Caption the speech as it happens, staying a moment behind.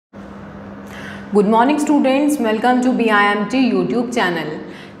Good morning students, welcome to BIMT YouTube channel.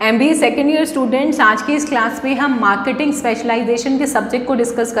 MBA second year students, आज की इस class में हम मार्केटिंग स्पेशलाइजेशन के सब्जेक्ट को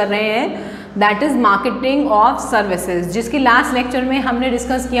डिस्कस कर रहे हैं, that is marketing of services, जिसकी लास्ट लेक्चर में हमने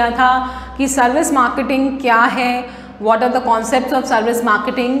डिस्कस किया था कि सर्विस मार्केटिंग क्या है, what are the concepts of service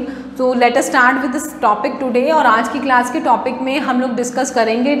marketing. तो let us start with this topic today. और आज की क्लास के टॉपिक में हम लोग डिस्कस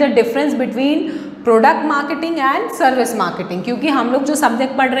करेंगे the difference between product marketing and service marketing, क्योंकि हम लोग जो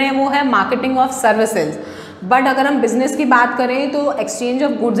सब्जेक्ट पढ़ रहे हैं वो है मार्केटिंग ऑफ सर्विसेज। बट अगर हम बिजनेस की बात करें तो exchange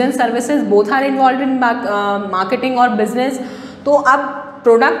of goods and services both are involve in marketing और बिजनेस। तो अब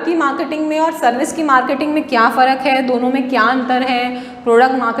प्रोडक्ट की मार्केटिंग में और सर्विस की मार्केटिंग में क्या फ़र्क है, दोनों में क्या अंतर है,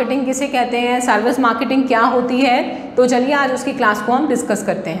 प्रोडक्ट मार्केटिंग किसे कहते हैं, सर्विस मार्केटिंग क्या होती है, तो चलिए आज उसकी क्लास को हम डिस्कस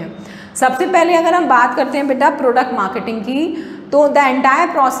करते हैं। सबसे पहले अगर हम बात करते हैं बेटा प्रोडक्ट मार्केटिंग की, तो the entire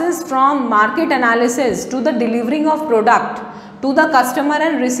process from market analysis to the delivering of product to the customer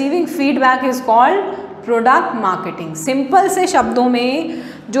and receiving feedback is called product marketing. Simple से शब्दों में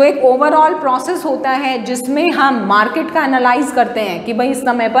जो एक ओवरऑल प्रोसेस होता है जिसमें हम मार्केट का एनालाइज करते हैं कि भाई इस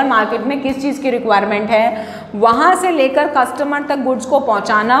समय पर मार्केट में किस चीज़ की रिक्वायरमेंट है, वहाँ से लेकर कस्टमर तक गुड्स को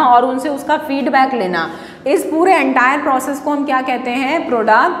पहुँचाना और उनसे उसका फीडबैक लेना, इस पूरे एंटायर प्रोसेस को हम क्या कहते हैं,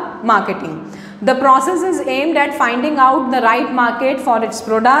 product marketing. The process is aimed at finding out the right market for its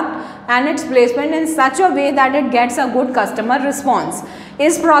product and its placement in such a way that it gets a good customer response.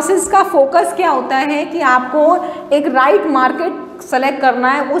 इस process का focus क्या होता है कि आपको एक right market select करना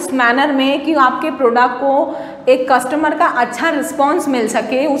है उस मैनर में कि आपके प्रोडक्ट को एक कस्टमर का अच्छा रिस्पॉन्स मिल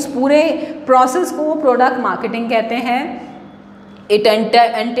सके। उस पूरे प्रोसेस को प्रोडक्ट मार्केटिंग कहते हैं। It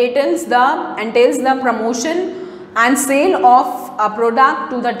entails the promotion and sale of a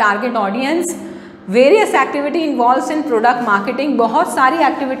product to the target audience. Various activity involves in product marketing. बहुत सारी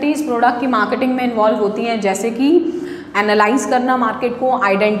एक्टिविटीज़ प्रोडक्ट की मार्केटिंग में इन्वॉल्व होती हैं, जैसे कि एनालाइज करना मार्केट को,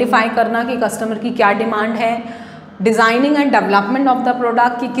 आइडेंटिफाई करना कि कस्टमर की क्या डिमांड है, designing and development of the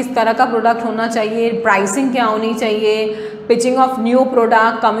product कि किस तरह का प्रोडक्ट होना चाहिए, प्राइसिंग क्या होनी चाहिए, pitching of new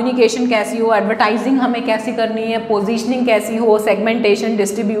product, communication कैसी हो, एडवर्टाइजिंग हमें कैसी करनी है, पोजीशनिंग कैसी हो, segmentation,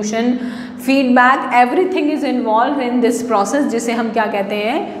 distribution, feedback, everything is involve in this process, जिसे हम क्या कहते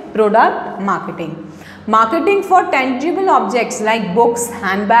हैं, product marketing. Marketing for tangible objects like books,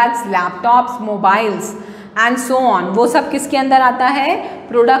 handbags, laptops, mobiles and so on, वो सब किसके अंदर आता है,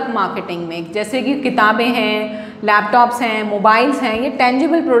 प्रोडक्ट मार्केटिंग में। जैसे कि किताबें हैं, लैपटॉप्स हैं, मोबाइल्स हैं, ये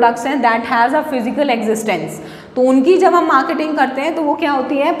टेंजिबल प्रोडक्ट्स हैं that has a physical existence. तो उनकी जब हम मार्केटिंग करते हैं तो वो क्या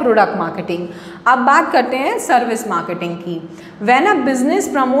होती है, प्रोडक्ट मार्केटिंग। अब बात करते हैं सर्विस मार्केटिंग की। When a business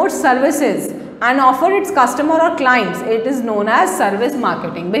promotes services and offer its customer और clients, it is known as service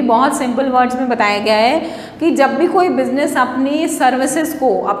marketing. भाई बहुत सिंपल वर्ड्स में बताया गया है कि जब भी कोई बिजनेस अपनी सर्विसेज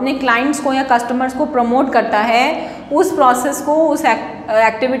को, अपने क्लाइंट्स को या कस्टमर्स को प्रमोट करता है, उस प्रोसेस को, उस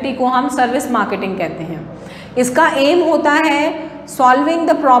एक्टिविटी को हम सर्विस मार्केटिंग कहते हैं। इसका एम होता है solving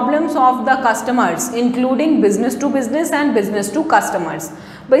the problems of the customers including business to business and business to customers.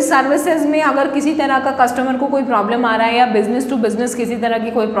 भाई सर्विसेज में अगर किसी तरह का कस्टमर को कोई प्रॉब्लम आ रहा है या बिजनेस टू बिजनेस किसी तरह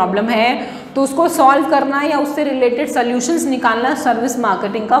की कोई प्रॉब्लम है, तो उसको सॉल्व करना या उससे रिलेटेड सॉल्यूशंस निकालना सर्विस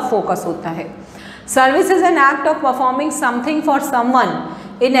मार्केटिंग का फोकस होता है। Service is an act of performing something for someone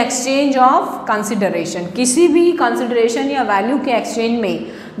in exchange of consideration. किसी भी कंसिडरेशन या वैल्यू के एक्सचेंज में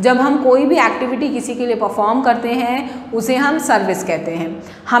जब हम कोई भी एक्टिविटी किसी के लिए परफॉर्म करते हैं उसे हम सर्विस कहते हैं।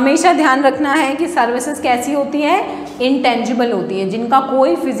 हमेशा ध्यान रखना है कि सर्विसेज कैसी होती हैं, इनटेंजिबल होती हैं, जिनका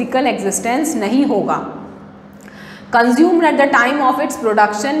कोई फिजिकल एग्जिस्टेंस नहीं होगा। Consumed at the time of its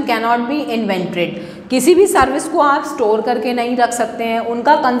production cannot be invented. किसी भी सर्विस को आप स्टोर करके नहीं रख सकते हैं,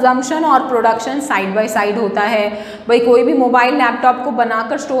 उनका कंजम्पशन और प्रोडक्शन साइड बाय साइड होता है। भाई कोई भी मोबाइल, लैपटॉप को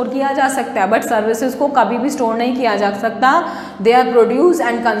बनाकर स्टोर किया जा सकता है, बट सर्विसेज को कभी भी स्टोर नहीं किया जा सकता। They are produce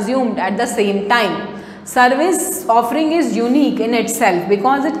and consumed at the same time. Service offering is unique in itself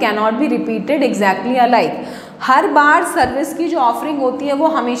because it cannot be repeated exactly alike. Her bar service की जो ऑफरिंग होती है वो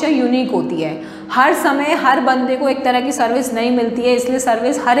हमेशा यूनिक होती है। हर समय हर बंदे को एक तरह की सर्विस नहीं मिलती है, इसलिए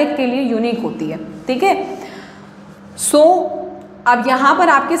सर्विस हर एक के लिए यूनिक होती है। ठीक है। सो अब यहाँ पर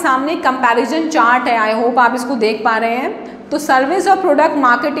आपके सामने कंपैरिजन चार्ट है, आई होप आप इसको देख पा रहे हैं। तो सर्विस और प्रोडक्ट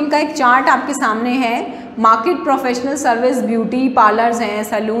मार्केटिंग का एक चार्ट आपके सामने है। Market professional service, beauty parlours हैं,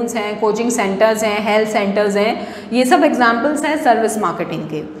 सैलून्स हैं, कोचिंग सेंटर्स हैं, हेल्थ सेंटर्स हैं, ये सब एग्जाम्पल्स हैं सर्विस मार्केटिंग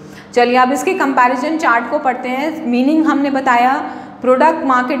के। चलिए अब इसके कंपैरिजन चार्ट को पढ़ते हैं। मीनिंग हमने बताया, product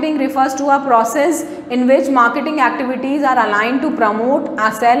marketing refers to a process in which marketing activities are align to promote a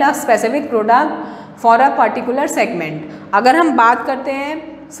cell a specific product for a particular segment. अगर हम बात करते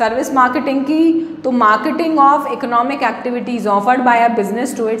हैं सर्विस मार्केटिंग की, तो marketing of economic activities offered by a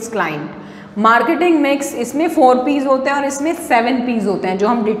business to it's client. Marketing mix, इसमें 4 P's होते हैं और इसमें 7 P's होते हैं जो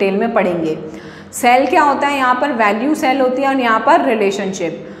हम डिटेल में पढ़ेंगे। सेल क्या होता है, यहाँ पर वैल्यू सेल होती है और यहाँ पर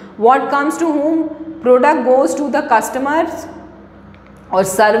relationship. What comes to whom, product goes to the customers और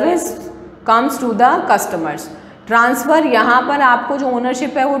service comes to the customers. Transfer, यहाँ पर आपको जो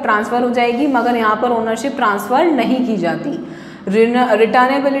ओनरशिप है वो ट्रांसफ़र हो जाएगी, मगर यहाँ पर ओनरशिप ट्रांसफ़र नहीं की जाती।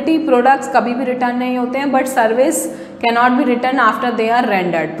 रिटर्नेबिलिटी, प्रोडक्ट्स कभी भी रिटर्न नहीं होते हैं, but service can not be return after they are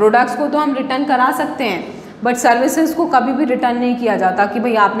rendered. Products को तो हम रिटर्न करा सकते हैं, बट सर्विसेज को कभी भी रिटर्न नहीं किया जाता कि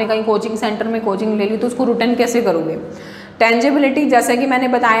भाई आपने कहीं कोचिंग सेंटर में कोचिंग ले ली तो उसको रिटर्न कैसे करोगे। टेंजिबिलिटी, जैसे कि मैंने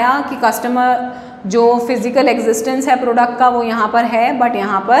बताया कि कस्टमर जो फिजिकल एग्जिस्टेंस है प्रोडक्ट का वो यहाँ पर है, बट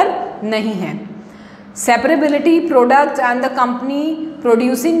यहाँ पर नहीं है। सेपरेबिलिटी, product and the company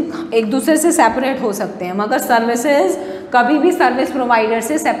producing एक दूसरे से सेपरेट हो सकते हैं, मगर सर्विसेज कभी भी सर्विस प्रोवाइडर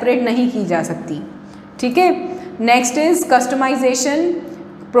से सेपरेट नहीं की जा सकती। ठीक है। Next is customization,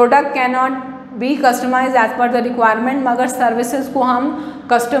 product can not be customise as per the requirement, मगर सर्विसेज को हम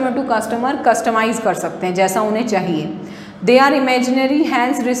कस्टमर टू कस्टमर कस्टमाइज कर सकते हैं जैसा उन्हें चाहिए। They are imaginary,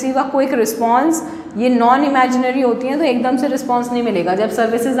 hence receive a quick response, ये नॉन इमेजिनरी होती हैं तो एकदम से रिस्पॉन्स नहीं मिलेगा, जब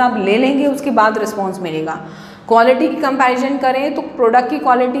सर्विसेज आप ले लेंगे उसके बाद रिस्पॉन्स मिलेगा। क्वालिटी की कंपैरिजन करें तो प्रोडक्ट की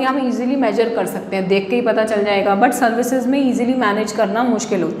क्वालिटी हम इजीली मेजर कर सकते हैं, देख के ही पता चल जाएगा, बट सर्विसेज में इजीली मैनेज करना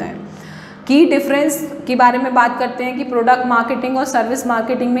मुश्किल होता है। की डिफरेंस के बारे में बात करते हैं कि प्रोडक्ट मार्केटिंग और सर्विस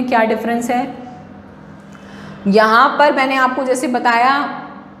मार्केटिंग में क्या डिफरेंस है। यहाँ पर मैंने आपको जैसे बताया,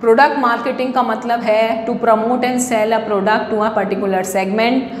 प्रोडक्ट मार्केटिंग का मतलब है to promote and cell a product to a particular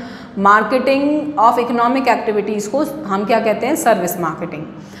segment. Marketing of economic activities को हम क्या कहते हैं, सर्विस मार्केटिंग।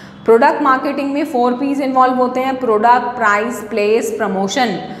 प्रोडक्ट मार्केटिंग में 4 P's इन्वॉल्व होते हैं, product, price, place,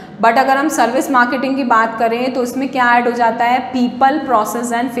 promotion. But अगर हम सर्विस मार्केटिंग की बात करें तो इसमें क्या ऐड हो जाता है, people,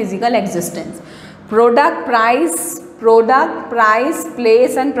 process and physical existence. Product, price,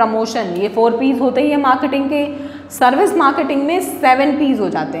 place and promotion, ये 4 P's होते ही है मार्केटिंग के। सर्विस मार्केटिंग में 7 P's हो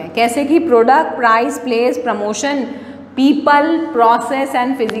जाते हैं, कैसे कि product, price, place, promotion, people, process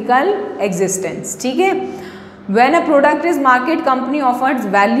and physical existence. ठीक है। When a product is market, company offers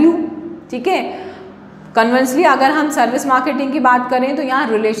value. ठीक है। कन्वेंसली अगर हम सर्विस मार्केटिंग की बात करें तो यहाँ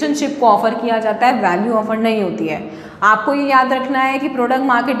रिलेशनशिप को ऑफर किया जाता है, वैल्यू ऑफर नहीं होती है। आपको ये याद रखना है कि प्रोडक्ट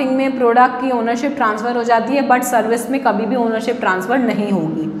मार्केटिंग में प्रोडक्ट की ओनरशिप ट्रांसफ़र हो जाती है, बट सर्विस में कभी भी ओनरशिप ट्रांसफ़र नहीं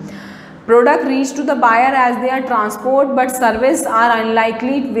होगी। Product reach to the buyer as they are transport, but service are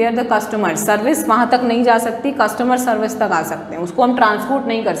unlikely where the customer. Service वहाँ तक नहीं जा सकती, कस्टमर सर्विस तक आ सकते हैं, उसको हम ट्रांसपोर्ट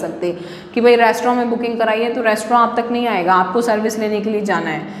नहीं कर सकते कि भाई रेस्टोरेंट में बुकिंग कराइए तो रेस्टोरेंट आप तक नहीं आएगा, आपको सर्विस लेने के लिए जाना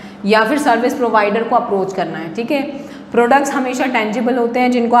है या फिर सर्विस प्रोवाइडर को अप्रोच करना है। ठीक है। प्रोडक्ट्स हमेशा टेंजिबल होते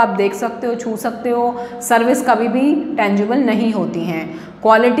हैं, जिनको आप देख सकते हो, छू सकते हो। सर्विस कभी भी टेंजिबल नहीं होती हैं।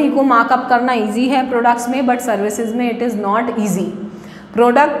 क्वालिटी को मार्कअप करना ईजी है प्रोडक्ट्स में, बट सर्विसेज में it is not easy.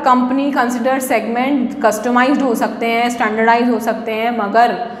 Product, company, consider, segment customised हो सकते हैं, स्टैंडर्डाइज हो सकते हैं,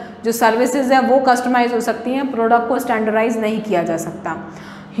 मगर जो सर्विसेज है वो कस्टमाइज हो सकती हैं, प्रोडक्ट को स्टैंडर्डाइज नहीं किया जा सकता।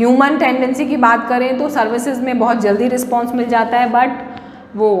 ह्यूमन टेंडेंसी की बात करें तो सर्विसेज में बहुत जल्दी रिस्पॉन्स मिल जाता है, बट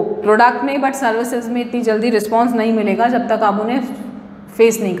वो प्रोडक्ट में, बट सर्विसेज में इतनी जल्दी रिस्पॉन्स नहीं मिलेगा जब तक आप उन्हें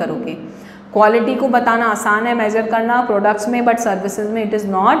फेस नहीं करोगे। क्वालिटी को बताना आसान है, मेजर करना प्रोडक्ट्स में, बट सर्विसेज में इट इज़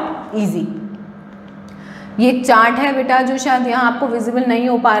नॉट ईजी। ये एक चार्ट है बेटा जो शायद यहाँ आपको विजिबल नहीं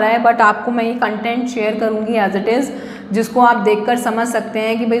हो पा रहा है, बट आपको मैं ये कंटेंट शेयर करूँगी एज इट इज़, जिसको आप देखकर समझ सकते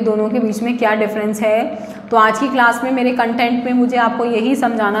हैं कि भाई दोनों के बीच में क्या डिफरेंस है। तो आज की क्लास में मेरे कंटेंट में मुझे आपको यही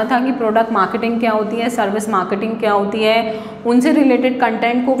समझाना था कि प्रोडक्ट मार्केटिंग क्या होती है, सर्विस मार्केटिंग क्या होती है, उनसे रिलेटेड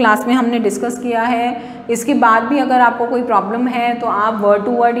कंटेंट को क्लास में हमने डिस्कस किया है। इसके बाद भी अगर आपको कोई प्रॉब्लम है तो आप वर्ड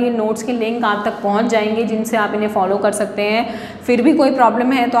टू वर्ड ये नोट्स के लिंक आप तक पहुँच जाएंगे, जिनसे आप इन्हें फॉलो कर सकते हैं। फिर भी कोई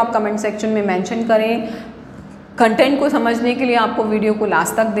प्रॉब्लम है तो आप कमेंट सेक्शन में मैंशन करें। कंटेंट को समझने के लिए आपको वीडियो को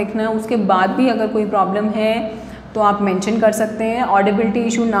लास्ट तक देखना है, उसके बाद भी अगर कोई प्रॉब्लम है तो आप मेंशन कर सकते हैं। ऑडिबिलिटी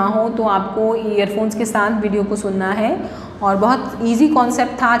इशू ना हो तो आपको ईयरफोन्स के साथ वीडियो को सुनना है। और बहुत इजी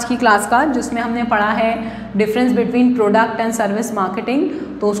कॉन्सेप्ट था आज की क्लास का, जिसमें हमने पढ़ा है difference between product and service marketing,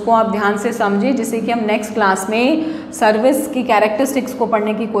 तो उसको आप ध्यान से समझें, जिससे कि हम नेक्स्ट क्लास में सर्विस की कैरेक्टरिस्टिक्स को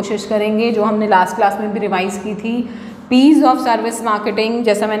पढ़ने की कोशिश करेंगे, जो हमने लास्ट क्लास में भी रिवाइज़ की थी। पीस ऑफ सर्विस मार्केटिंग,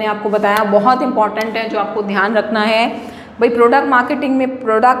 जैसा मैंने आपको बताया, बहुत इंपॉर्टेंट है, जो आपको ध्यान रखना है। भाई प्रोडक्ट मार्केटिंग में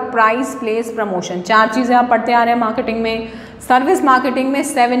प्रोडक्ट, प्राइस, प्लेस, प्रमोशन, 4 चीज़ें आप पढ़ते आ रहे हैं मार्केटिंग में। सर्विस मार्केटिंग में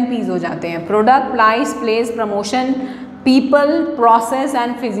 7 P's हो जाते हैं, product, price, place, promotion, people, process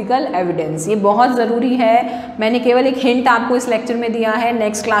and physical evidence. ये बहुत ज़रूरी है, मैंने केवल एक हिंट आपको इस लेक्चर में दिया है,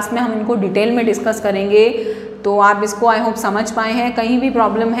 नेक्स्ट क्लास में हम इनको डिटेल में डिस्कस करेंगे। तो आप इसको आई होप समझ पाए हैं। कहीं भी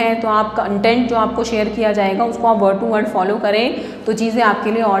प्रॉब्लम है तो आप कंटेंट जो आपको शेयर किया जाएगा उसको आप वर्ड टू वर्ड फॉलो करें, तो चीज़ें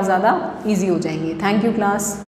आपके लिए और ज़्यादा ईजी हो जाएंगी। Thank you class.